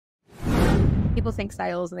people think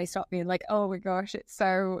sales and they start being like, oh my gosh, it's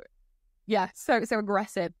so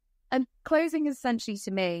aggressive. And closing is essentially,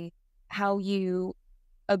 to me, how you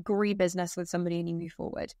agree business with somebody and you move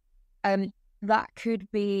forward. That could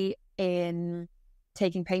be in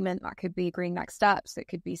taking payment, that could be agreeing next steps, it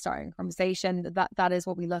could be starting a conversation. That is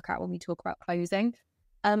what we look at when we talk about closing.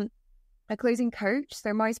 A closing coach.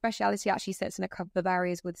 So my speciality actually sits in a couple of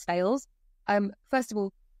areas with sales. First of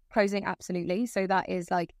all, closing, absolutely. So that is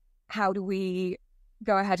like, how do we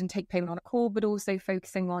go ahead and take payment on a call, but also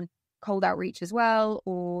focusing on cold outreach as well,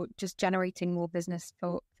 or just generating more business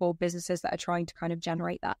for businesses that are trying to kind of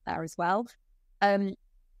generate that there as well.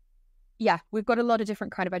 We've got a lot of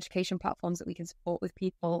different kind of education platforms that we can support with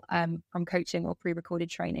people from coaching or pre-recorded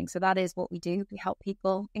training. So that is what we do. We help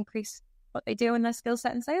people increase what they do in their skill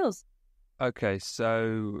set in sales. Okay,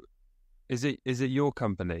 so is it your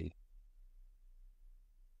company?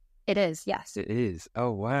 It is, yes. It is.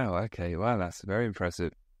 Oh, wow. Okay, wow, that's very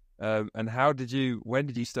impressive. And when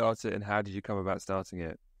did you start it and how did you come about starting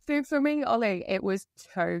it? So for me, Ollie, it was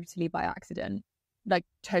totally by accident. Like,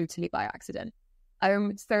 totally by accident.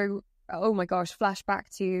 So, oh my gosh,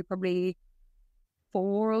 flashback to probably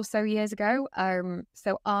 4 or so years ago.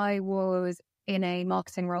 So I was in a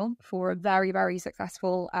marketing role for a very, very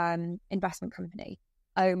successful investment company.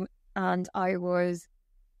 And I was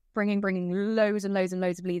bringing loads and loads and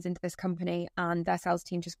loads of leads into this company, and their sales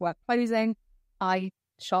team just weren't closing.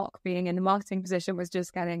 Shock, being in the marketing position, was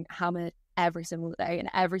just getting hammered every single day, and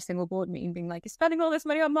every single board meeting being like, you're spending all this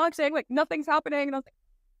money on marketing, like nothing's happening. And I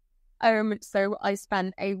was like, so I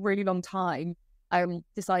spent a really long time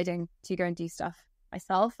deciding to go and do stuff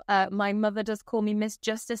myself. My mother does call me Miss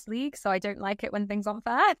Justice League, so I don't like it when things aren't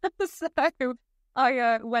fair. So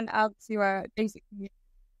I went out to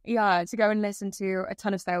to go and listen to a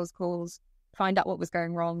ton of sales calls, find out what was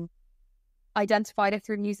going wrong, identified it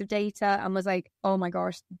through the use of data, and was like, oh my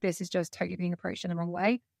gosh, this is just totally being approached in the wrong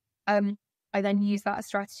way. I then used that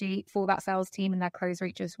strategy for that sales team, and their close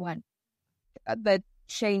rate just went. The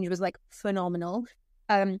change was like phenomenal.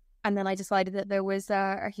 And then I decided that there was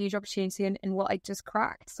a huge opportunity in what I just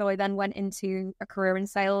cracked. So I then went into a career in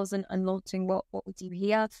sales and launching what we do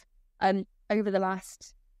here. Over the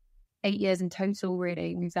last 8 years in total,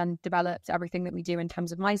 really, we've then developed everything that we do in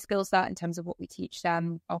terms of my skill set, in terms of what we teach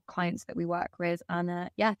them, our clients that we work with. And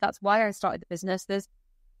that's why I started the business. There's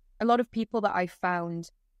a lot of people that I found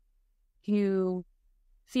who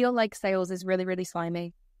feel like sales is really, really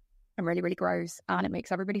slimy and really, really gross, and it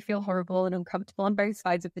makes everybody feel horrible and uncomfortable on both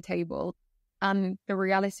sides of the table. And the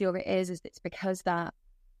reality of it is it's because that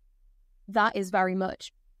is very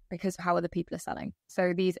much because of how other people are selling.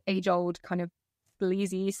 So these age-old kind of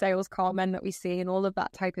sleazy sales con men that we see, and all of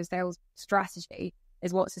that type of sales strategy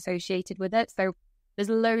is what's associated with it. So there's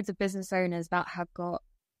loads of business owners that have got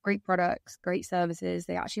great products, great services.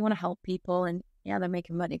 They actually want to help people, and they're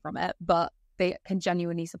making money from it, but they can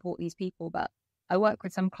genuinely support these people. But I work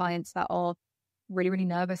with some clients that are really, really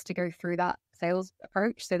nervous to go through that sales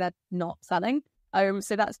approach, so they're not selling.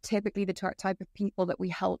 So that's typically the type of people that we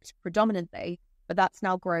helped predominantly, but that's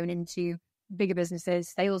now grown into bigger businesses,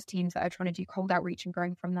 sales teams that are trying to do cold outreach and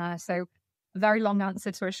growing from there. So a very long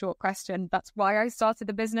answer to a short question. That's why I started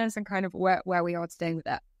the business and kind of where we are today with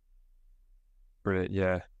it. Brilliant.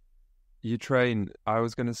 Yeah. You train, I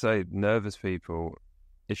was going to say, nervous people.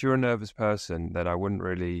 If you're a nervous person, then I wouldn't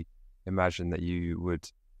really imagine that you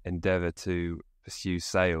would endeavour to pursue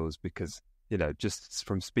sales, because, just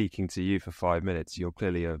from speaking to you for 5 minutes, you're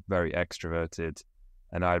clearly a very extroverted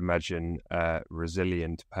and I imagine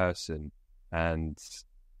resilient person. And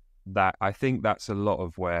that, I think that's a lot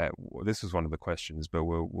of where, this was one of the questions, but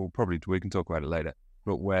we can talk about it later,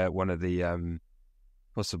 but where one of the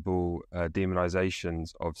possible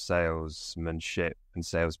demonizations of salesmanship and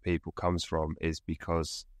salespeople comes from is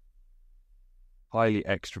because highly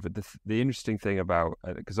extrovert. The interesting thing about,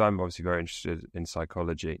 because I'm obviously very interested in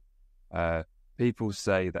psychology, people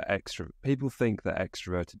think that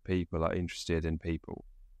extroverted people are interested in people,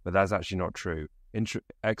 but that's actually not true.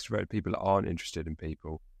 Extroverted people aren't interested in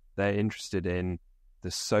people. They're interested in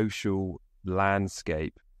the social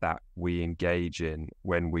landscape that we engage in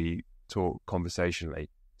when we talk conversationally.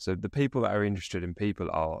 So the people that are interested in people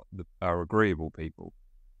are agreeable people,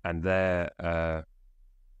 and they're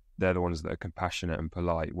the ones that are compassionate and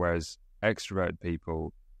polite. Whereas extroverted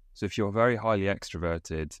people, so if you're very highly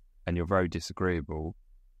extroverted and you're very disagreeable,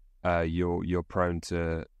 you're prone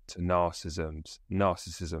to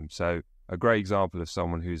narcissism. So a great example of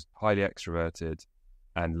someone who's highly extroverted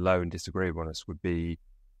and low in disagreeableness would be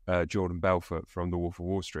Jordan Belfort from The Wolf of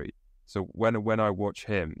Wall Street. So when I watch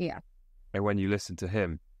him, and when you listen to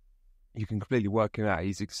him, you can completely work him out.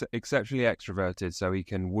 He's exceptionally extroverted, so he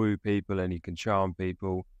can woo people and he can charm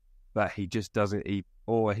people, but he just doesn't eat.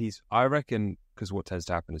 Or I reckon, because what tends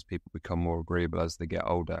to happen is people become more agreeable as they get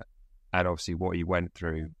older, and obviously what he went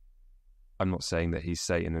through. I'm not saying that he's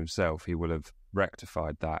Satan himself. He will have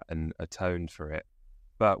rectified that and atoned for it.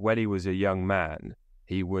 But when he was a young man,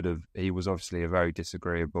 he was obviously a very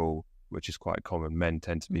disagreeable, which is quite common. Men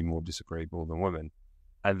tend to be more disagreeable than women.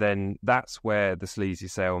 And then that's where the sleazy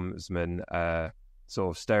salesman sort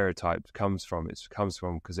of stereotype comes from. It comes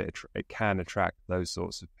from because it can attract those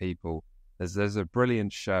sorts of people. There's a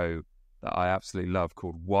brilliant show that I absolutely love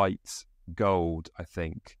called White Gold, I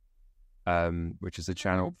think, which is a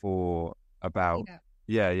Channel 4 about...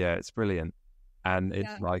 Yeah, it's brilliant. And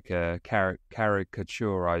it's like a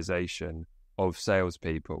caricaturization of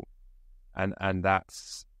salespeople. And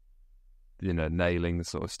that's, nailing the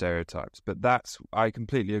sort of stereotypes. But I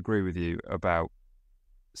completely agree with you about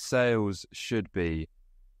sales should be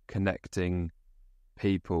connecting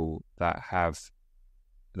people that have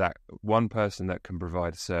that one person that can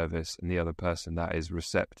provide a service and the other person that is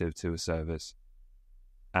receptive to a service,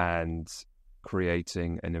 and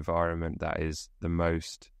creating an environment that is the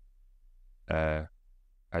most,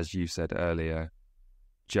 as you said earlier,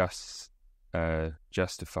 justified,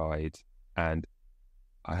 and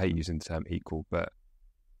I hate using the term equal, but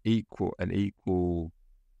equal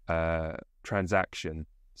transaction.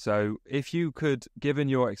 So if you could, given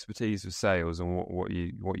your expertise of sales and what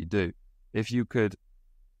you do, if you could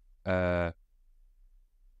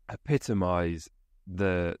epitomize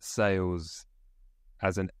the sales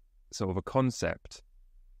as an sort of a concept,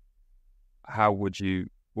 what would you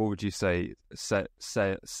say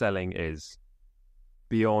selling is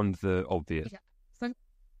beyond the obvious?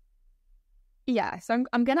 So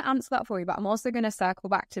I'm going to answer that for you, but I'm also going to circle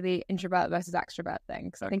back to the introvert versus extrovert thing,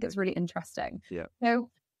 because I think it's really interesting. Yeah. So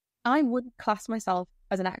I wouldn't class myself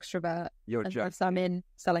as an extrovert unless I'm in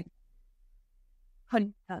selling.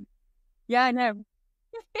 100%. Yeah, I know.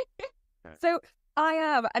 So I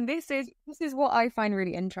am, and this is what I find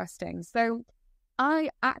really interesting. So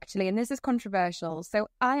I actually, and this is controversial, so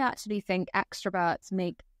I actually think extroverts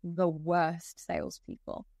make the worst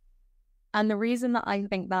salespeople. And the reason that I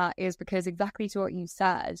think that is because, exactly to what you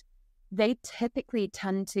said, they typically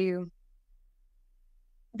tend to,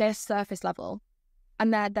 they're surface level,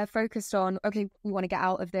 and they're focused on, okay, we want to get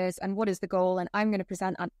out of this, and what is the goal, and I'm going to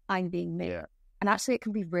present, and I'm being me. Yeah. And actually it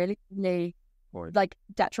can be really, really like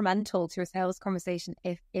detrimental to a sales conversation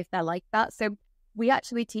if they're like that. So we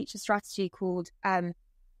actually teach a strategy called, our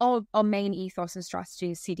main ethos and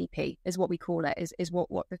strategy is CDP, is what we call it, is what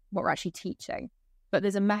we're actually teaching. But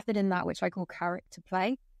there's a method in that which I call character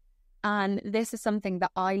play. And this is something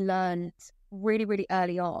that I learned really, really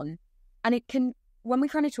early on. And it can, when we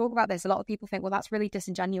kind of talk about this, a lot of people think, well, that's really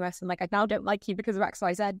disingenuous. And like, I now don't like you because of X,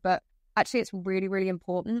 Y, Z. But actually, it's really, really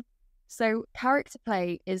important. So character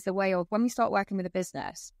play is the way of, when we start working with a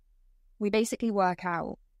business, we basically work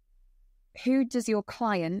out, who does your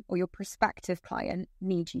client or your prospective client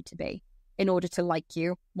need you to be in order to like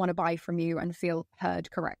you, want to buy from you, and feel heard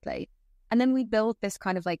correctly? And then we build this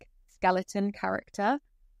kind of like skeleton character.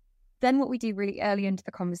 Then what we do really early into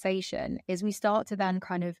the conversation is we start to then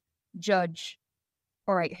kind of judge,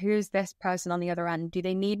 all right, who's this person on the other end? Do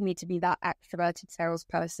they need me to be that extroverted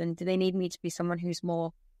salesperson? Do they need me to be someone who's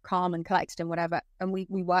more calm and collected and whatever? And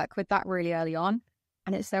we work with that really early on.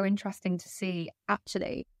 And it's so interesting to see,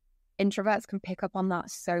 actually, introverts can pick up on that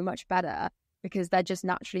so much better because they're just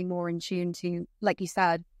naturally more in tune to, like you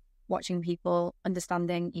said, watching people,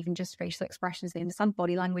 understanding even just facial expressions. They understand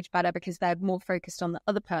body language better because they're more focused on the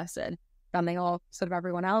other person than they are sort of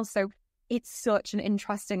everyone else. So it's such an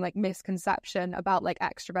interesting like misconception about like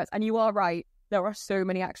extroverts. And you are right, there are so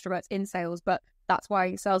many extroverts in sales, but that's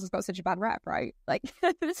why sales has got such a bad rep, right? Like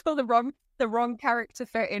it's all the wrong character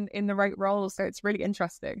fit in the right role. So it's really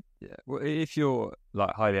interesting. Yeah. Well, if you're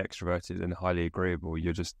like highly extroverted and highly agreeable,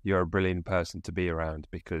 you're a brilliant person to be around,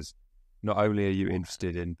 because not only are you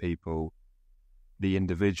interested in people, the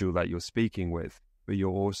individual that you're speaking with, but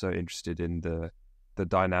you're also interested in the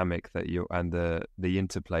dynamic that and the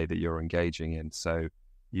interplay that you're engaging in. So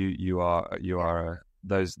you are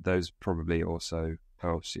those probably also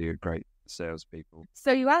helps you great salespeople.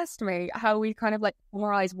 So you asked me how we kind of like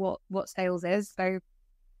summarize what sales is. So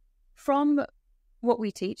from what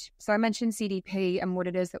we teach, so I mentioned CDP and what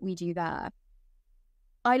it is that we do there.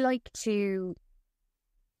 I like to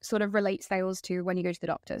sort of relate sales to when you go to the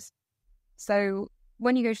doctors. So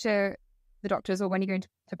when you go to the doctors or when you're going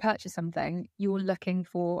to purchase something, you're looking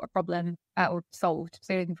for a problem or solved.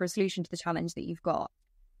 So you're looking for a solution to the challenge that you've got.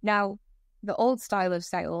 Now, the old style of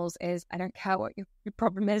sales is, I don't care what your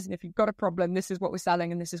problem is, and if you've got a problem, this is what we're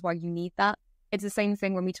selling, and this is why you need that. It's the same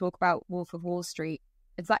thing when we talk about Wolf of Wall Street.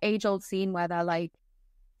 It's that age-old scene where they're like,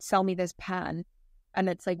 sell me this pen. And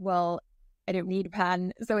it's like, well, I don't need a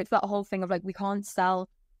pen. So it's that whole thing of like, we can't sell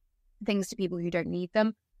things to people who don't need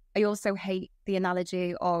them. I also hate the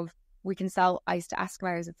analogy of we can sell ice to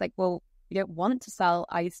Eskimos. It's like, well, we don't want to sell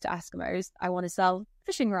ice to Eskimos. I want to sell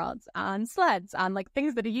fishing rods and sleds and like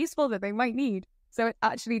things that are useful that they might need. So it's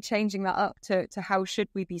actually changing that up to how should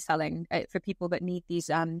we be selling it for people that need these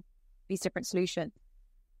different solutions.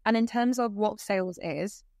 And in terms of what sales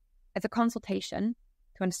is, it's a consultation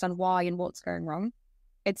to understand why and what's going wrong.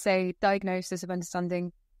 It's a diagnosis of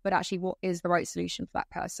understanding, but actually what is the right solution for that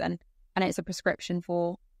person. And it's a prescription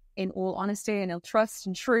for, in all honesty and in trust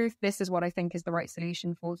and truth, this is what I think is the right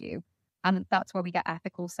solution for you. And that's where we get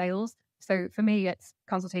ethical sales. So for me, it's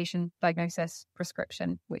consultation, diagnosis,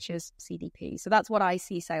 prescription, which is CDP. So that's what I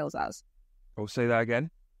see sales as. I'll say that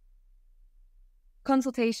again.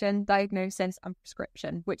 Consultation, diagnosis, and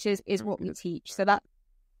prescription, which is what we teach. So that's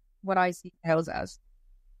what I see sales as.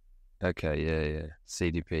 Okay, yeah.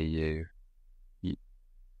 CDP,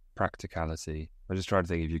 practicality. I'm just trying to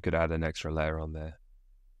think if you could add an extra layer on there.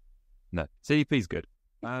 No, CDP's good.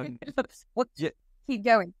 Keep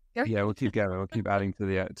going. Yeah, we'll keep going. We'll keep adding to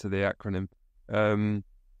the acronym.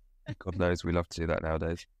 God knows we love to do that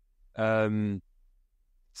nowadays.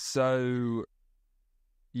 So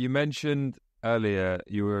you mentioned earlier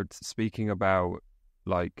you were speaking about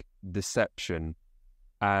like deception,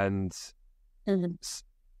 and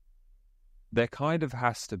there kind of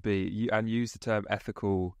has to be, and use the term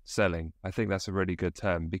ethical selling. I think that's a really good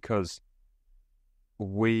term because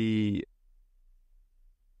the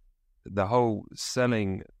whole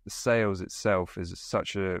sales itself is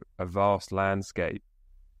such a vast landscape,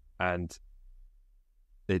 and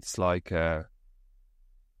it's like I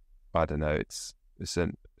don't know, it's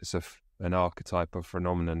an archetype of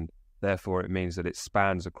phenomenon. Therefore, it means that it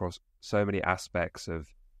spans across so many aspects of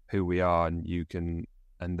who we are,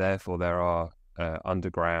 and therefore there are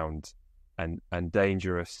underground and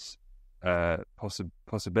dangerous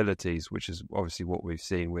possibilities, which is obviously what we've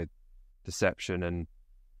seen with deception. And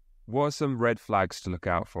what are some red flags to look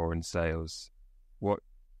out for in sales? What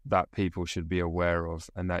that people should be aware of,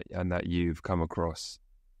 and that you've come across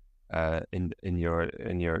in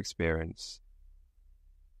your experience?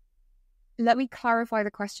 Let me clarify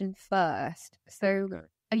the question first. So,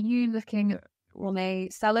 are you looking from a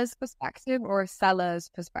seller's perspective or a seller's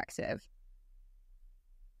perspective?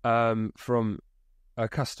 From a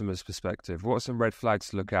customer's perspective, what are some red flags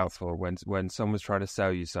to look out for when someone's trying to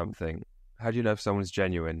sell you something? How do you know if someone's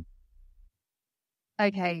genuine?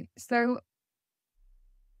 Okay, so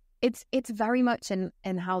it's very much in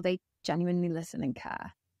how they genuinely listen and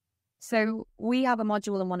care. So we have a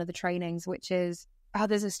module in one of the trainings, which is,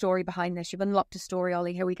 there's a story behind this. You've unlocked a story,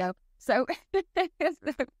 Ollie. Here we go. So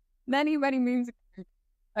many moons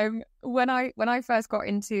ago, when I first got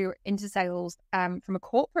into sales, from a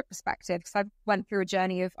corporate perspective, because I went through a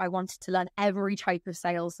journey of I wanted to learn every type of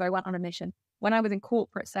sales, so I went on a mission. When I was in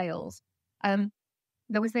corporate sales,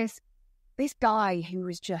 there was this guy who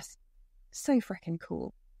was just so freaking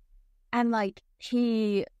cool, and like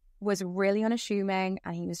he was really unassuming,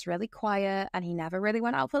 and he was really quiet, and he never really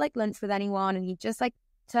went out for like lunch with anyone, and he just like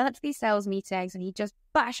turn up to these sales meetings, and he'd just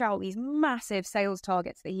bash out these massive sales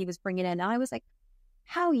targets that he was bringing in. And I was like,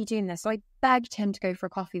 how are you doing this? So I begged him to go for a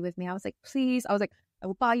coffee with me. I was like, please. I was like, I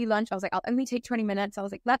will buy you lunch. I was like, I'll only take 20 minutes. I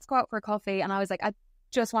was like, let's go out for a coffee. And I was like, I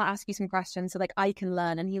just want to ask you some questions so like I can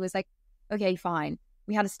learn. And he was like, okay, fine.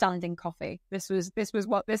 We had a standing coffee. This was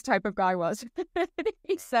what this type of guy was.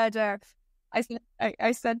 He said,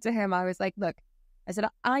 I said to him, I was like, look, I said,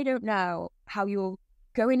 I don't know how you're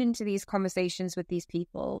going into these conversations with these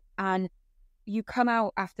people and you come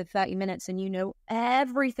out after 30 minutes and you know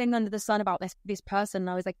everything under the sun about this person. And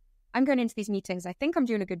I was like, I'm going into these meetings. I think I'm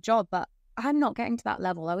doing a good job, but I'm not getting to that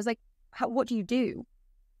level. I was like, what do you do?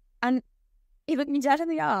 And he looked me dead in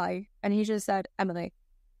the eye and he just said, Emily,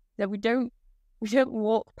 that we don't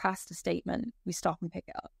walk past a statement. We stop and pick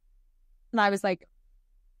it up. And I was like,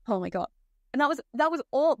 oh my God. And that was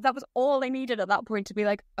all I needed at that point to be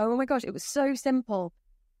like, oh my gosh, it was so simple.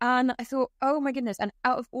 And I thought, oh my goodness. And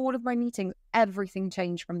out of all of my meetings, everything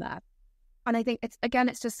changed from there. And I think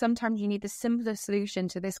it's just sometimes you need the simpler solution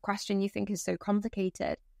to this question you think is so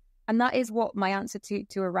complicated. And that is what my answer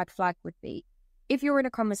to a red flag would be. If you're in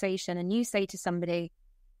a conversation and you say to somebody,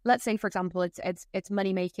 let's say, for example, it's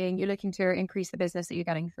money making, you're looking to increase the business that you're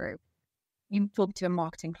getting through. You talk to a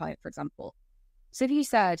marketing client, for example. So if you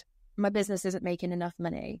said, my business isn't making enough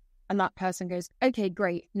money, and that person goes, okay,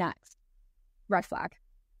 great, next. red flag.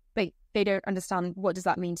 They don't understand, what does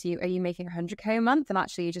that mean to you? Are you making 100K a month and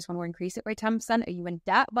actually you just want to increase it by 10%? Are you in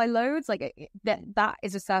debt by loads? Like that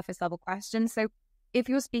is a surface level question. So if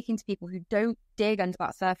you're speaking to people who don't dig under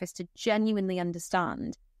that surface to genuinely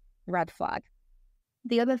understand, red flag.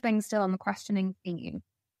 The other thing still on the questioning theme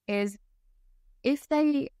is if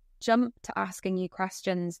they jump to asking you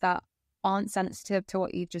questions that aren't sensitive to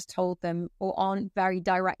what you've just told them or aren't very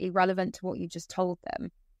directly relevant to what you just told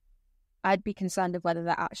them, I'd be concerned of whether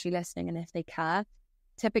they're actually listening and if they care.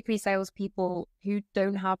 Typically, salespeople who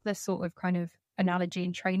don't have this sort of kind of analogy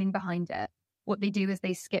and training behind it, what they do is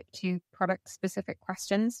they skip to product-specific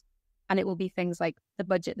questions, and it will be things like the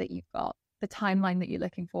budget that you've got, the timeline that you're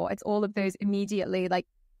looking for. It's all of those immediately, like,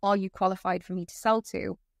 are you qualified for me to sell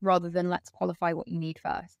to, rather than let's qualify what you need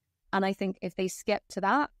first. And I think if they skip to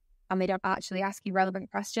that and they don't actually ask you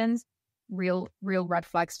relevant questions, real red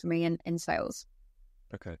flags for me in sales.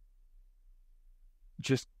 Okay.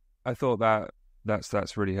 I thought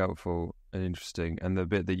that's really helpful and interesting. And the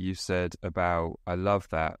bit that you said about, I love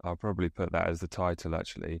that. I'll probably put that as the title,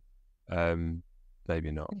 actually.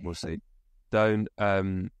 Maybe not. We'll see. Don't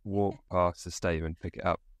walk past a statement, pick it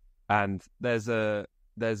up. And there's a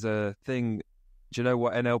thing. Do you know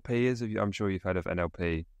what NLP is? I'm sure you've heard of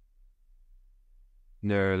NLP,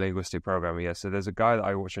 neuro-linguistic programming. Yeah. So there's a guy that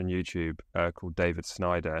I watch on YouTube called David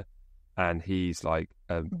Snyder, and he's like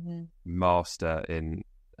a master in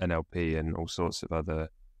NLP and all sorts of other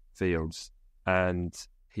fields. And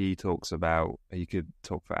he talks about, he could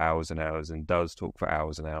talk for hours and hours and does talk for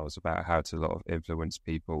hours and hours about how to lot of influence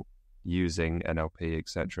people using NLP,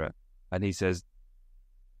 etc. And he says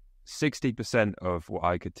 60% of what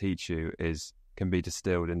I could teach you can be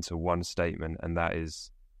distilled into one statement, and that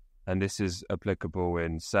is, and this is applicable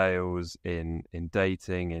in sales, in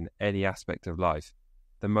dating, in any aspect of life.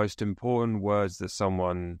 The most important words that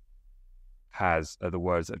someone has are the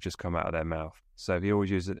words that have just come out of their mouth. So if you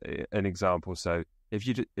always use an example, so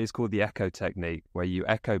it's called the echo technique, where you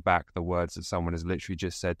echo back the words that someone has literally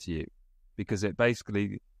just said to you, because it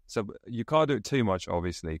basically, so you can't do it too much,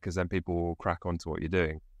 obviously, because then people will crack onto what you're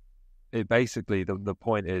doing. It basically, the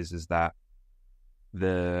point is that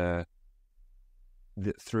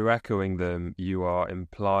through echoing them, you are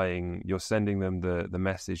implying, you're sending them the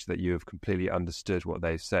message that you have completely understood what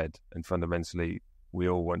they've said. And fundamentally, we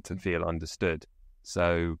all want to feel understood.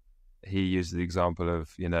 So he used the example of,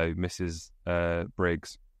 Mrs.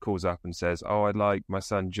 Briggs calls up and says, "Oh, I'd like my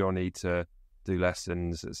son Johnny to do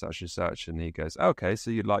lessons at such and such." And he goes, "Okay, so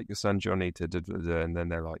you'd like your son Johnny to do," and then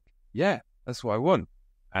they're like, "Yeah, that's what I want."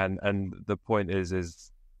 And the point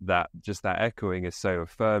is that just that echoing is so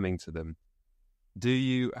affirming to them.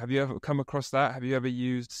 Have you ever come across that? Have you ever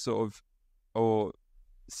used or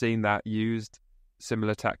seen that used,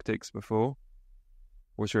 similar tactics before?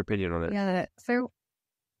 What's your opinion on it? Yeah, so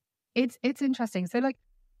it's interesting. So like,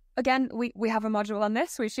 again, we have a module on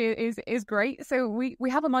this, which is great. So we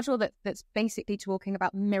have a module that's basically talking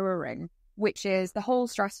about mirroring, which is the whole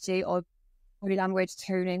strategy of body language,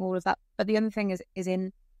 toning, all of that. But the other thing is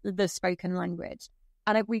in the spoken language.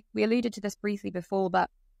 And we alluded to this briefly before, but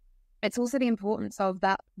it's also the importance of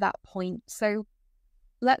that point. So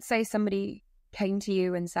let's say somebody came to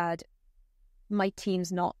you and said, my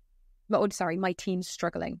team's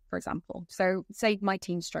struggling, for example. So say my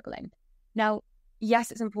team's struggling. Now, yes,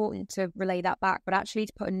 it's important to relay that back, but actually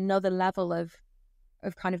to put another level of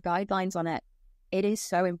kind of guidelines on it, it is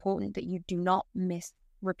so important that you do not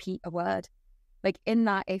repeat a word. Like in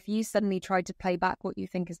that, if you suddenly tried to play back what you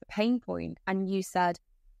think is the pain point and you said,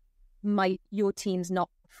 your team's not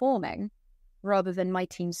performing, rather than my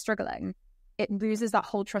team's struggling, it loses that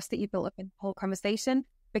whole trust that you built up in the whole conversation,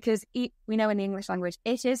 because we know in the English language,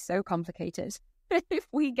 it is so complicated. If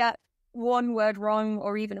we get one word wrong,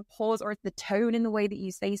 or even a pause, or the tone in the way that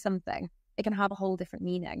you say something, it can have a whole different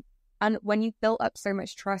meaning. And when you've built up so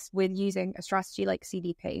much trust with using a strategy like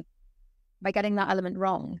CDP, by getting that element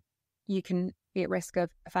wrong, you can be at risk of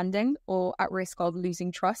offending or at risk of losing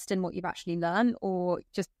trust in what you've actually learned, or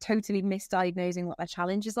just totally misdiagnosing what their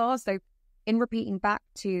challenges are. So in repeating back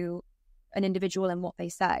to an individual and what they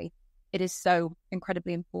say, it is so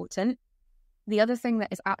incredibly important. The other thing that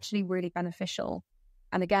is actually really beneficial,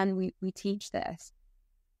 and again, we teach this,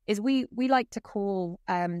 is we like to call,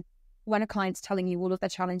 when a client's telling you all of their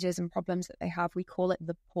challenges and problems that they have, we call it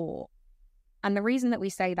the pour. And the reason that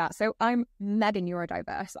we say that, so I'm mega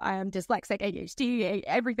neurodiverse. I am dyslexic, ADHD,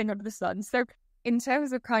 everything under the sun. So in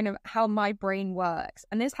terms of kind of how my brain works,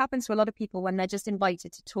 and this happens to a lot of people when they're just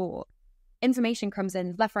invited to talk, information comes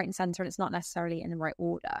in left, right, and center, and it's not necessarily in the right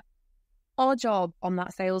order. Our job on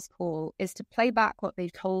that sales call is to play back what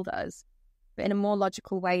they've told us, but in a more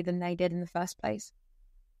logical way than they did in the first place.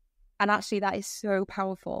 And actually that is so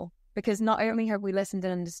powerful, because not only have we listened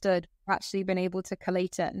and understood, we've actually been able to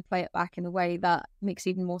collate it and play it back in a way that makes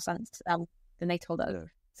even more sense to them than they told us. Yeah.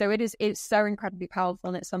 So it's so incredibly powerful,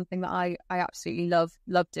 and it's something that I absolutely love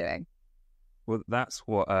doing. Well, that's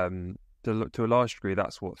what, to a large degree,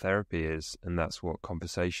 that's what therapy is, and that's what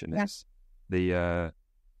conversation is. The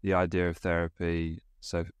idea of therapy,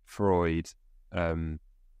 so Freud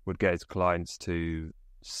would get his clients to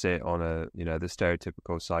sit on the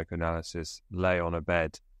stereotypical psychoanalysis, lay on a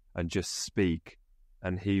bed and just speak.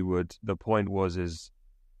 And the point is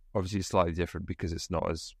obviously slightly different because it's not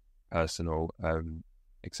as personal,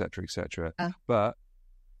 et cetera, et cetera. But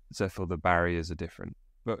therefore the barriers are different.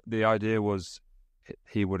 But the idea was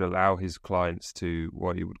he would allow his clients to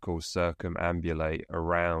what he would call circumambulate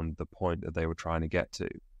around the point that they were trying to get to.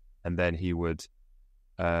 And then he would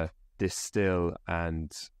distill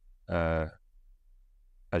and, as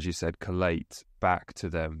you said, collate back to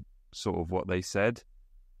them sort of what they said,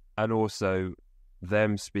 and also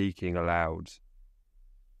them speaking aloud.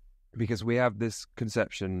 Because we have this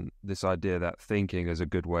conception, this idea that thinking is a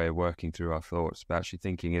good way of working through our thoughts, but actually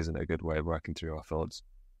thinking isn't a good way of working through our thoughts.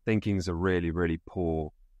 Thinking is a really, really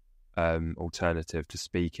poor alternative to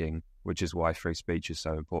speaking, which is why free speech is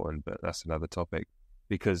so important, but that's another topic.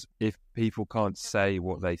 Because if people can't say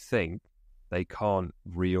what they think, they can't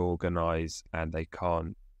reorganize and they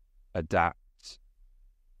can't adapt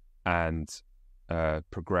and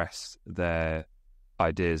progress their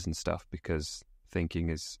ideas and stuff, because thinking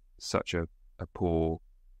is such a poor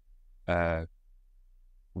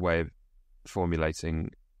way of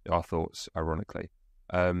formulating our thoughts, ironically.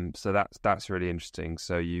 So that's really interesting.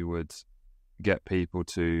 So you would get people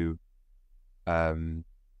to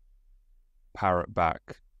parrot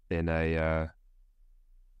back in a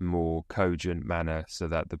more cogent manner so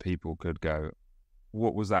that the people could go,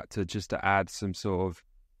 what was that, to add some sort of,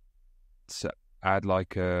 add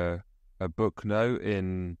like a book note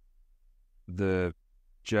in the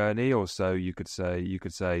journey, or so you could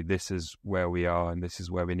say this is where we are and this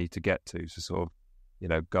is where we need to get to, so sort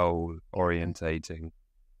of goal orientating.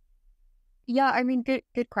 Yeah, I mean,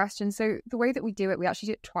 good question. So the way that we do it, we actually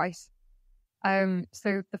do it twice. So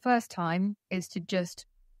the first time is to just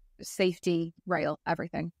safety rail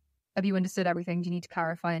everything. Have you understood everything? Do you need to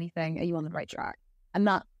clarify anything? Are you on the right track? And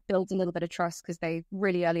that builds a little bit of trust, because they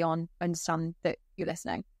really early on understand that you're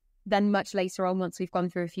listening. Then much later on, once we've gone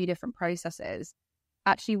through a few different processes,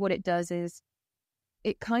 actually what it does is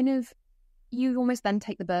it kind of, you almost then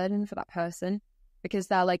take the burden for that person, because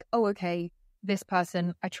they're like, oh, okay, this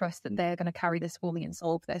person, I trust that they're going to carry this for me and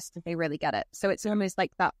solve this, if they really get it. So it's almost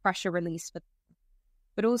like that pressure release.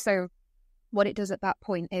 But also what it does at that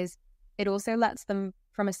point is it also lets them,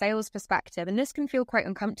 from a sales perspective, and this can feel quite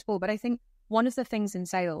uncomfortable, but I think one of the things in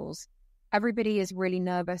sales, everybody is really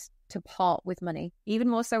nervous to part with money, even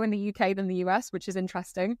more so in the UK than the US, which is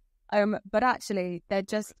interesting. But actually,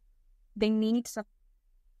 they need some.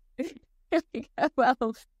 Well,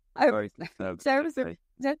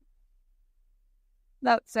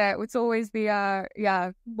 that's it. It's always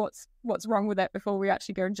the what's wrong with it before we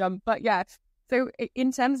actually go and jump. But yeah, so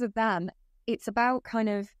in terms of them, it's about kind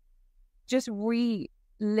of just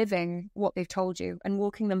reliving what they've told you and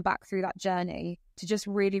walking them back through that journey to just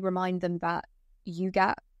really remind them that you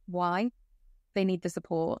get why they need the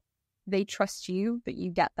support. They trust you, that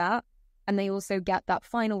you get that. And they also get that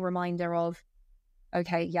final reminder of,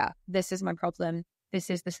 okay, yeah, this is my problem. This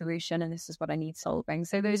is the solution, and this is what I need solving.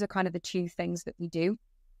 So those are kind of the two things that we do,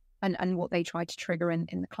 and what they try to trigger in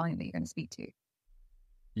the client that you're going to speak to.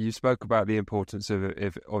 You spoke about the importance of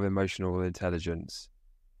emotional intelligence.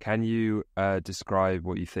 Can you describe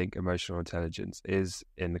what you think emotional intelligence is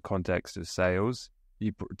in the context of sales?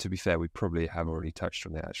 To be fair, we probably have already touched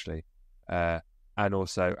on it, actually. And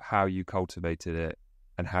also how you cultivated it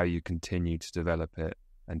and how you continue to develop it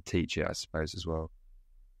and teach it, I suppose, as well.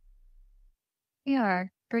 Yeah,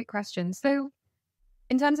 great question. So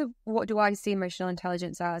in terms of what do I see emotional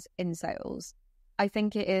intelligence as in sales, I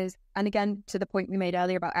think it is, and again, to the point we made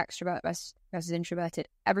earlier about extrovert versus introverted,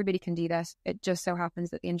 everybody can do this. It just so happens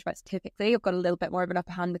that the introverts typically have got a little bit more of an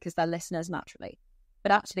upper hand because they're listeners naturally.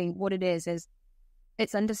 But actually what it is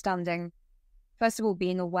it's understanding, first of all,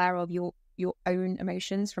 being aware of your own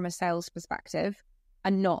emotions from a sales perspective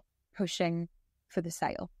and not pushing for the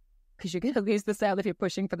sale, because you're going to lose the sale if you're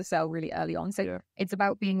pushing for the sale really early on. So It's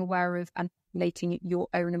about being aware of and relating your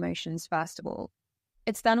own emotions, first of all.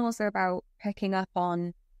 It's then also about picking up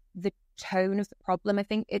on the tone of the problem. I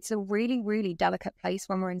think it's a really, really delicate place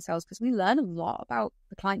when we're in sales, because we learn a lot about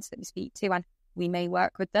the clients that we speak to and We may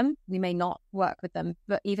work with them, we may not work with them,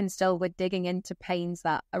 but even still, we're digging into pains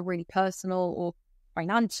that are really personal or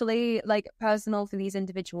financially personal for these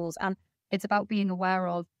individuals. And it's about being aware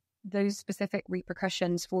of those specific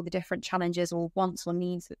repercussions for the different challenges or wants or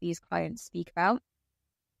needs that these clients speak about.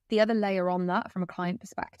 The other layer on that from a client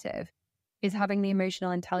perspective is having the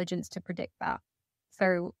emotional intelligence to predict that.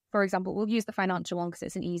 So, for example, we'll use the financial one because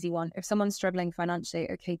it's an easy one. If someone's struggling financially,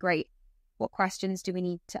 okay, great. What questions do we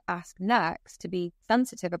need to ask next to be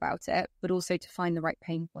sensitive about it, but also to find the right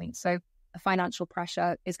pain point? So a financial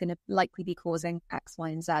pressure is going to likely be causing X, Y,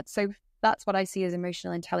 and Z. So that's what I see as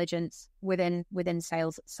emotional intelligence within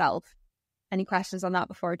sales itself. Any questions on that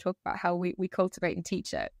before I talk about how we cultivate and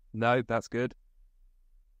teach it? No, that's good.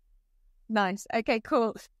 Nice. Okay,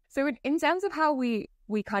 cool. So in terms of how we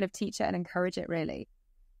kind of teach it and encourage it, really,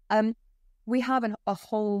 we have a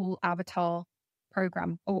whole avatar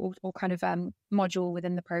program or kind of module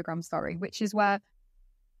within the program, which is where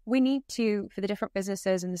we need to, for the different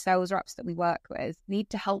businesses and the sales reps that we work with, need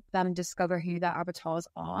to help them discover who their avatars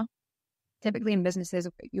are. Typically in businesses,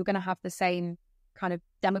 you're going to have the same kind of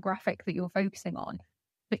demographic that you're focusing on,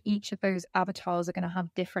 but each of those avatars are going to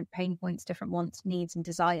have different pain points, different wants, needs, and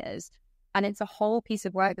desires. And it's a whole piece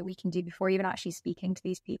of work that we can do before even actually speaking to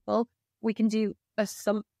these people. We can do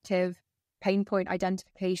assumptive pain point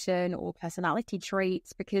identification or personality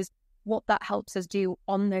traits, because what that helps us do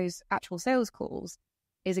on those actual sales calls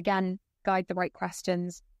is, again, guide the right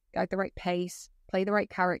questions, guide the right pace, play the right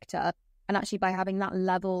character. And actually by having that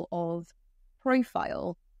level of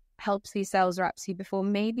profile helps these sales reps who before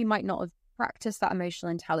maybe might not have practiced that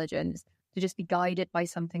emotional intelligence to just be guided by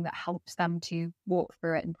something that helps them to walk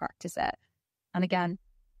through it and practice it. And again,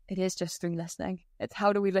 it is just through listening. It's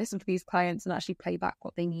how do we listen to these clients and actually play back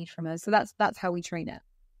what they need from us. So that's how we train it.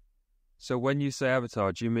 So when you say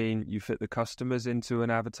avatar, do you mean you fit the customers into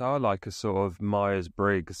an avatar, like a sort of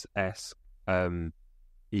Myers-Briggs-esque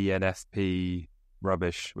ENFP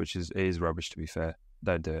rubbish, which is rubbish, to be fair.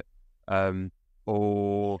 Don't do it.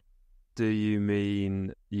 Or do you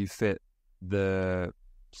mean you fit the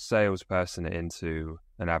salesperson into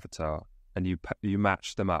an avatar and you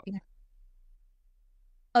match them up? Yeah.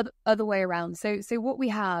 Other way around. So what we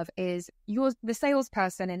have is the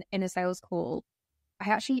salesperson in a sales call.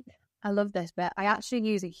 I love this bit. I actually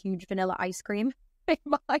use a huge vanilla ice cream in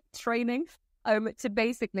my training to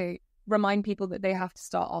basically remind people that they have to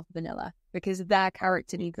start off vanilla because their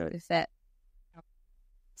character needs to fit.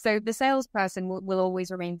 So the salesperson will always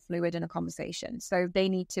remain fluid in a conversation. So they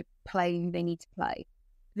need to play.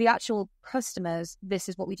 The actual customers, this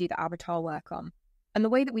is what we do the avatar work on. And the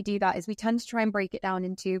way that we do that is we tend to try and break it down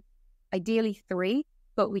into ideally 3,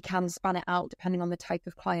 but we can span it out depending on the type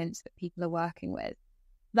of clients that people are working with.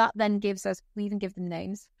 That then we even give them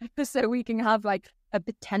names so we can have like a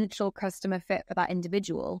potential customer fit for that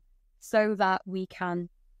individual so that we can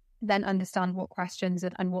then understand what questions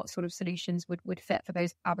and what sort of solutions would fit for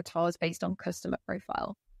those avatars based on customer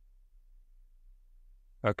profile.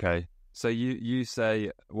 Okay. So you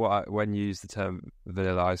say when you use the term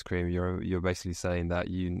vanilla ice cream, you're basically saying that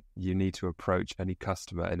you need to approach any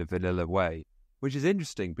customer in a vanilla way, which is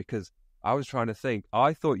interesting because I was trying to think.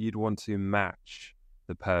 I thought you'd want to match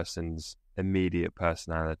the person's immediate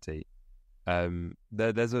personality.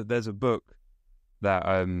 There's a book that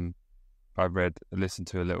I listened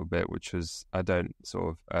to a little bit, which was, I don't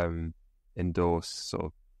sort of endorse sort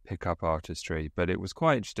of pickup artistry, but it was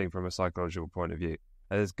quite interesting from a psychological point of view.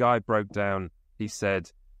 And this guy broke down, he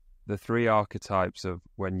said, the 3 archetypes of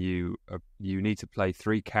when you need to play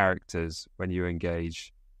 3 characters when you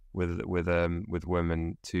engage with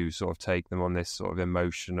women to sort of take them on this sort of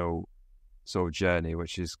emotional sort of journey,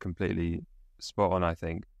 which is completely spot on, I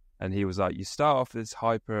think. And he was like, you start off this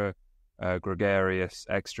hyper gregarious,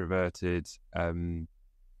 extroverted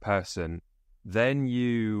person. Then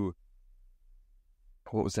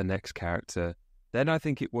what was the next character? Then I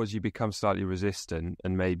think it was you become slightly resistant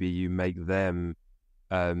and maybe you make them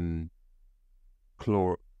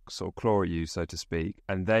claw at you, so to speak.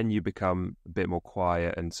 And then you become a bit more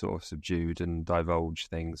quiet and sort of subdued and divulge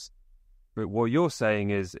things. But what you're saying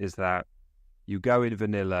is that you go in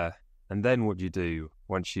vanilla and then what do you do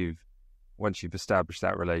once you've established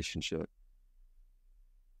that relationship?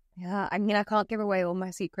 Yeah, I mean, I can't give away all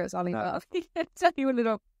my secrets, Ollie, but I'll tell you a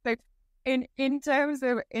little. So in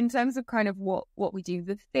terms of kind of what we do,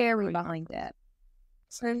 the theory behind it.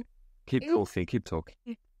 So keep talking.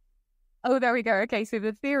 Oh, there we go. Okay, so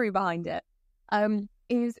the theory behind it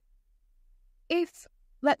is if,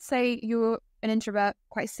 let's say, you're an introvert,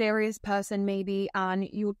 quite serious person maybe, and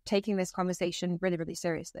you're taking this conversation really, really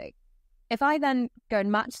seriously. If I then go and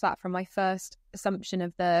match that from my first assumption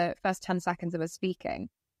of the first 10 seconds of us speaking,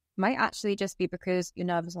 might actually just be because you're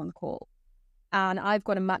nervous on the call. And I've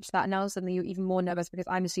got to match that. And now suddenly you're even more nervous because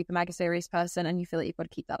I'm a super mega serious person and you feel like you've got to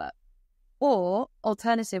keep that up. Or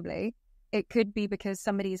alternatively, it could be because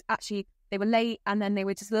somebody's actually, they were late and then they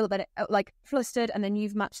were just a little bit like flustered, and then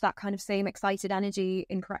you've matched that kind of same excited energy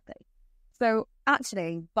incorrectly. So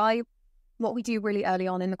actually, by what we do really early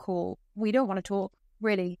on in the call, we don't want to talk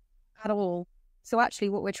really at all. So actually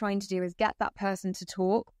what we're trying to do is get that person to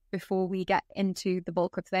talk before we get into the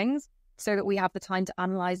bulk of things, so that we have the time to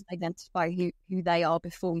analyze and identify who they are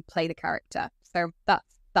before we play the character. So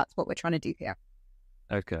that's what we're trying to do here.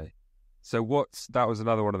 Okay. So that was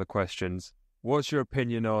another one of the questions. What's your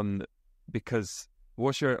opinion on, because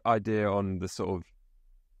what's your idea on the sort of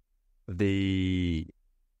the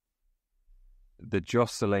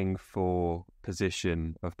jostling for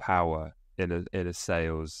position of power in a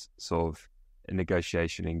sales sort of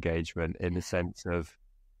negotiation engagement, in the sense of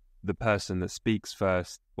the person that speaks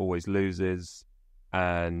first always loses,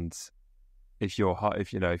 and if you're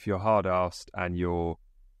hard asked and you're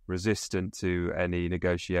resistant to any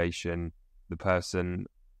negotiation, the person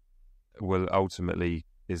will ultimately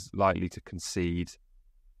is likely to concede.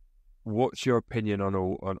 What's your opinion on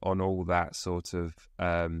all that sort of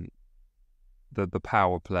the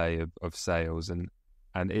power play of sales, and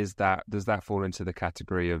does that fall into the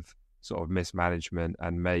category of sort of mismanagement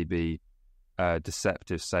and maybe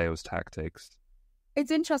deceptive sales tactics?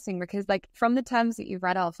 It's interesting because, like, from the terms that you've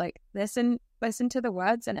read off, like, listen to the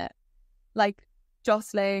words in it, like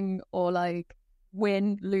jostling or like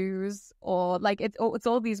win, lose, or like it's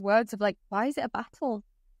all these words of like, why is it a battle?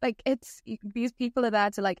 Like, these people are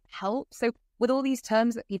there to like help. So with all these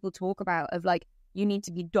terms that people talk about of like, you need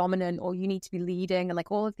to be dominant or you need to be leading and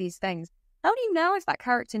like all of these things, how do you know if that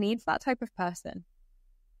character needs that type of person?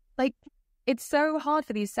 Like, it's so hard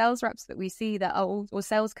for these sales reps that we see that are, or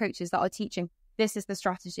sales coaches that are teaching, this is the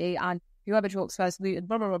strategy and whoever talks first, blah,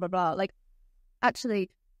 blah, blah, blah, blah. Like, actually,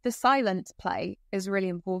 the silent play is really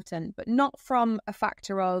important, but not from a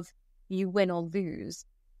factor of you win or lose.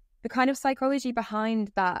 The kind of psychology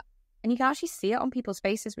behind that, and you can actually see it on people's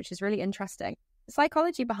faces, which is really interesting. The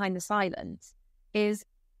psychology behind the silence is,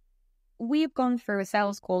 we've gone through a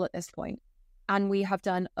sales call at this point and we have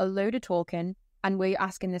done a load of talking and we're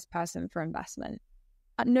asking this person for investment.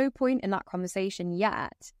 At no point in that conversation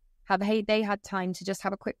yet have they had time to just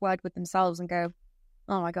have a quick word with themselves and go,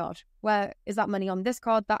 oh my God, where is that money on this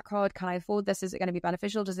card, that card? Can I afford this? Is it going to be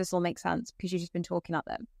beneficial? Does this all make sense? Because you've just been talking at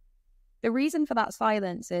them. The reason for that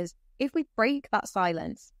silence is, if we break that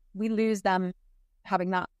silence, we lose them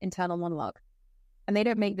having that internal monologue and they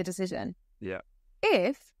don't make the decision. Yeah.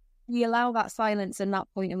 If we allow that silence in that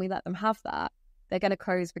point and we let them have that, they're going to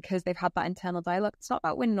close because they've had that internal dialogue. It's not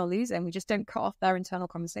about winning or losing. We just don't cut off their internal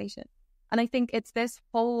conversation. And I think it's this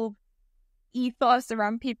whole ethos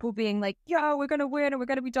around people being like, yeah, we're going to win and we're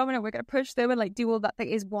going to be dominant, we're going to push them and like do all that thing,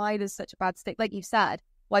 is why there's such a bad stick. Like you said,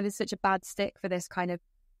 why there's such a bad stick for this kind of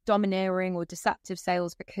domineering or deceptive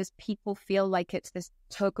sales, because people feel like it's this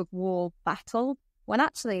tug of war battle, when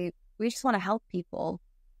actually we just want to help people,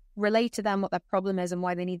 relate to them what their problem is and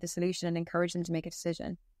why they need the solution, and encourage them to make a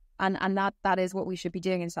decision. And that is what we should be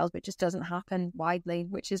doing in sales, but it just doesn't happen widely,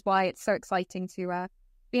 which is why it's so exciting to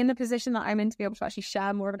be in the position that I'm in, to be able to actually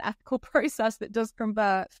share more of an ethical process that does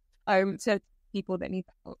convert to people that need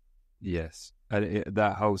help. Yes, and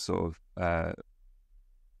that whole sort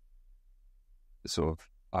of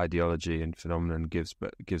ideology and phenomenon gives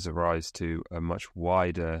a rise to a much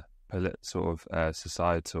wider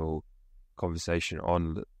societal conversation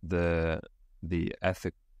on the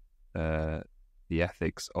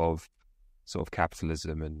ethics of sort of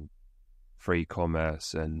capitalism and free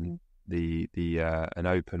commerce and an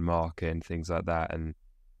open market and things like that, and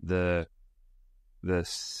the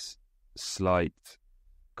slight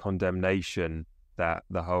condemnation that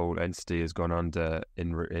the whole entity has gone under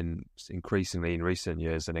in increasingly in recent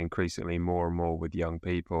years, and increasingly more and more with young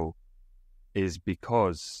people, is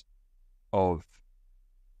because of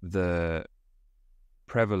the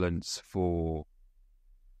prevalence for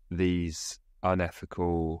these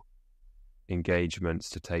unethical engagements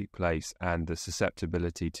to take place, and the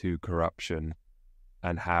susceptibility to corruption,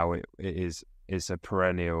 and how it's a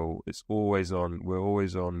perennial, it's always on, we're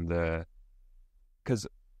always on the, because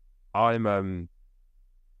I'm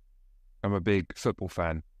a big football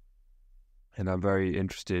fan, and I'm very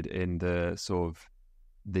interested in the sort of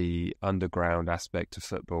the underground aspect of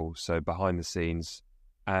football, so behind the scenes,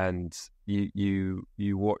 and you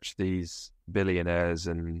watch these billionaires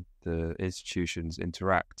and the institutions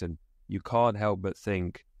interact, and you can't help but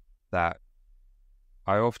think that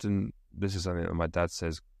I often this is something that my dad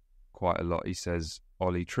says quite a lot. He says,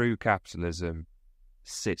 Ollie, true capitalism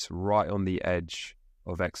sits right on the edge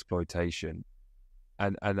of exploitation.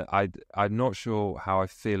 And I'm not sure how I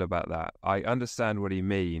feel about that. I understand what he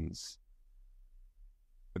means,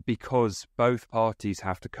 because both parties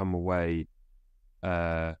have to come away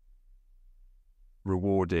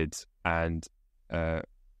rewarded and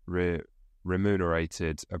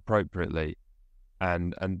remunerated appropriately,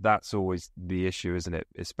 and that's always the issue, isn't it?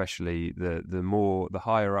 Especially the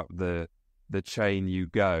higher up the chain you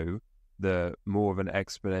go, the more of an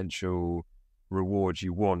exponential reward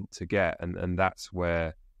you want to get, and that's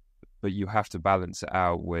where, but you have to balance it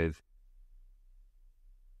out with.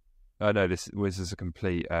 Oh no, this is a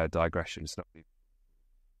complete digression. It's not.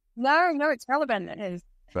 No, it's relevant. It is.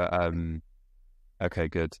 But okay,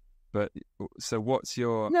 good. But so, what's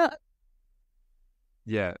your? No.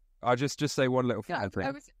 Yeah, I just say one little thing.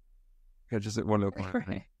 Okay, just one little point.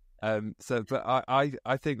 Right. So, but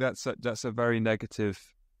I think that's a very negative.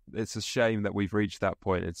 It's a shame that we've reached that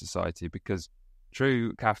point in society, because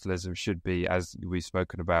true capitalism should be, as we've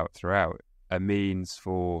spoken about throughout, a means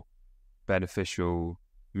for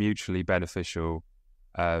mutually beneficial.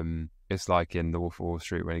 It's like in The Wolf of Wall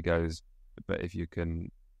Street when he goes, but if you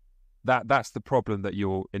can, that's the problem that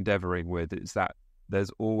you're endeavoring with, is that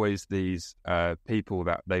there's always these people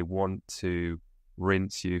that they want to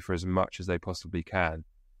rinse you for as much as they possibly can,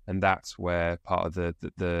 and that's where part of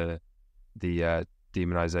the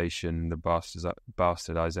demonization, the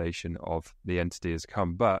bastardization of the entity has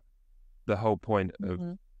come. But the whole point of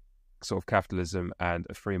sort of capitalism and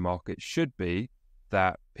a free market should be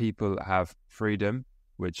that people have freedom,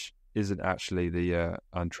 which isn't actually the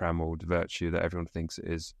untrammeled virtue that everyone thinks it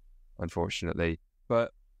is, unfortunately,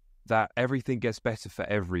 but that everything gets better for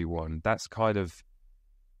everyone. That's kind of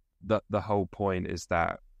the whole point, is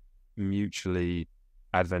that mutually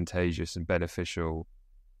advantageous and beneficial,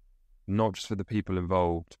 not just for the people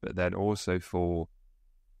involved, but then also for.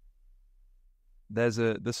 There's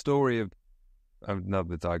the story of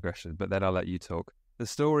another digression, but then I'll let you talk. The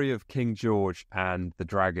story of King George and the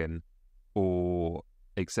dragon, or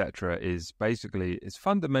etc., is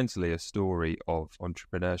fundamentally a story of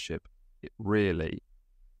entrepreneurship. It really,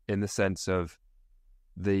 in the sense of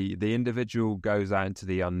the individual goes out into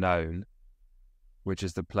the unknown, which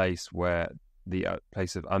is the place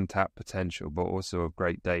of untapped potential, but also of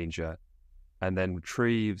great danger, and then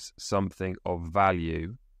retrieves something of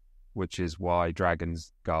value, which is why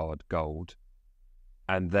dragons guard gold,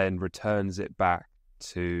 and then returns it back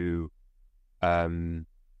to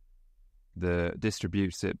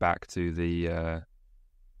distributes it back to the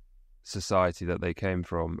society that they came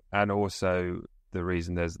from. And also the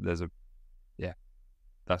reason there's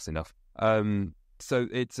that's enough. So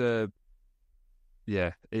it's a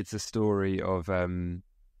story of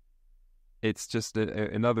it's just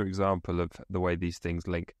another example of the way these things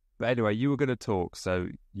link. But anyway, you were going to talk, so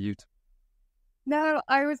you. No,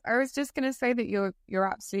 I was just going to say that you're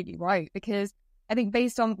absolutely right, because I think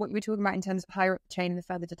based on what you were talking about in terms of higher up the chain and the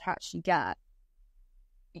further detached you get,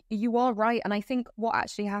 you are right. And I think what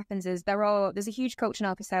actually happens is there's a huge culture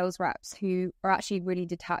now for sales reps who are actually really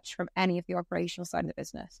detached from any of the operational side of the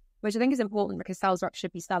business, which I think is important, because sales reps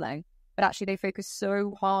should be selling, but actually they focus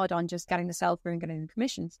so hard on just getting the sale through and getting the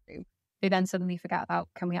commissions through. They then suddenly forget about,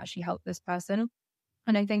 can we actually help this person?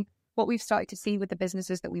 And I think what we've started to see with the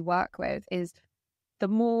businesses that we work with is the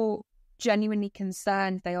more genuinely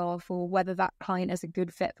concerned they are for whether that client is a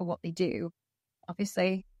good fit for what they do,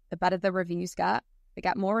 obviously, the better the reviews get. They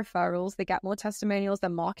get more referrals, they get more testimonials, their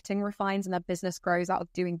marketing refines, and their business grows out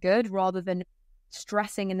of doing good, rather than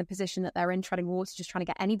stressing in the position that they're in, treading water, just trying to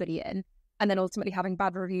get anybody in, and then ultimately having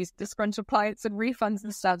bad reviews, disgruntled clients and refunds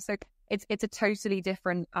and stuff. So it's a totally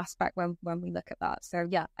different aspect when we look at that. So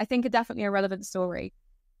yeah, I think it's definitely a relevant story.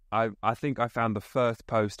 I think I found the first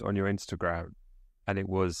post on your Instagram, and it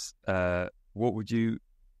was what would you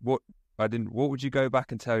go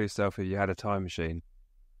back and tell yourself if you had a time machine?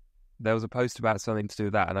 There was a post about something to do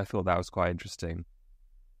with that, and I thought that was quite interesting.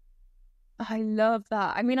 I love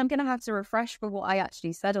that. I mean, I'm going to have to refresh for what I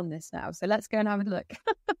actually said on this now, so let's go and have a look.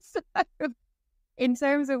 So, in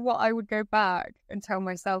terms of what I would go back and tell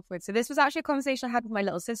myself with, so this was actually a conversation I had with my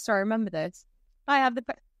little sister. I remember this. I have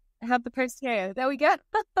the post here. There we go.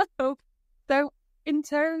 So in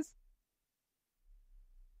terms,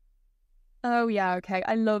 oh yeah, okay,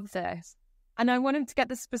 I love this. And I wanted to get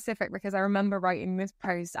this specific because I remember writing this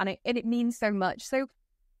post, and it means so much. So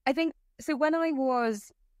I think, so when I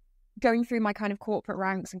was going through my kind of corporate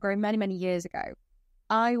ranks and growing many, many years ago,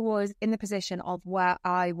 I was in the position of where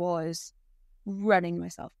I was running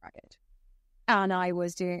myself ragged. And I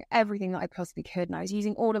was doing everything that I possibly could. And I was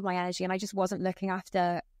using all of my energy and I just wasn't looking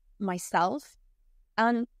after myself.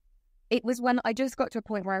 And it was when I just got to a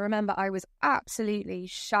point where I remember I was absolutely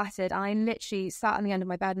shattered. And I literally sat on the end of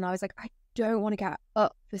my bed and I was like, I don't want to get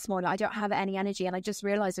up this morning. I don't have any energy. And I just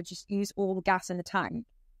realized I just used all the gas in the tank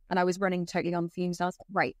and I was running totally on fumes. And I was like,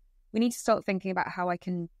 right, we need to start thinking about how I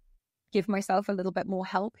can give myself a little bit more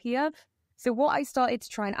help here. So what I started to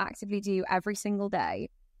try and actively do every single day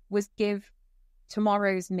was give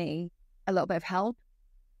tomorrow's me a little bit of help.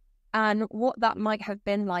 And what that might have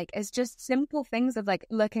been like is just simple things of like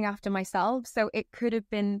looking after myself. So it could have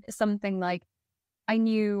been something like, I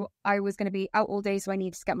knew I was going to be out all day, so I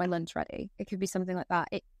need to get my lunch ready. It could be something like that.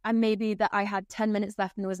 And maybe that I had 10 minutes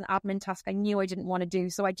left and there was an admin task I knew I didn't want to do,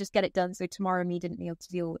 so I just get it done so tomorrow me didn't need to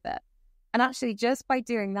deal with it. And actually, just by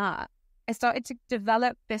doing that, I started to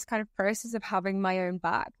develop this kind of process of having my own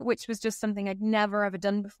back, which was just something I'd never ever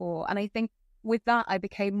done before. And I think with that, I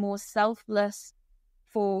became more selfless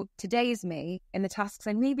for today's me in the tasks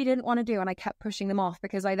I maybe didn't want to do, and I kept pushing them off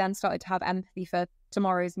because I then started to have empathy for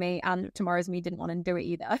tomorrow's me, and tomorrow's me didn't want to do it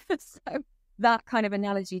either. So that kind of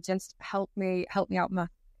analogy just helped me out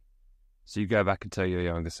much. So you go back and tell your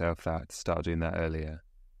younger self that, start doing that earlier.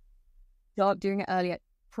 Start doing it earlier.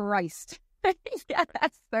 Christ. Yes.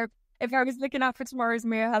 So if I was looking out for tomorrow's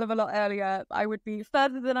me a hell of a lot earlier, I would be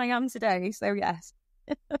further than I am today. So yes.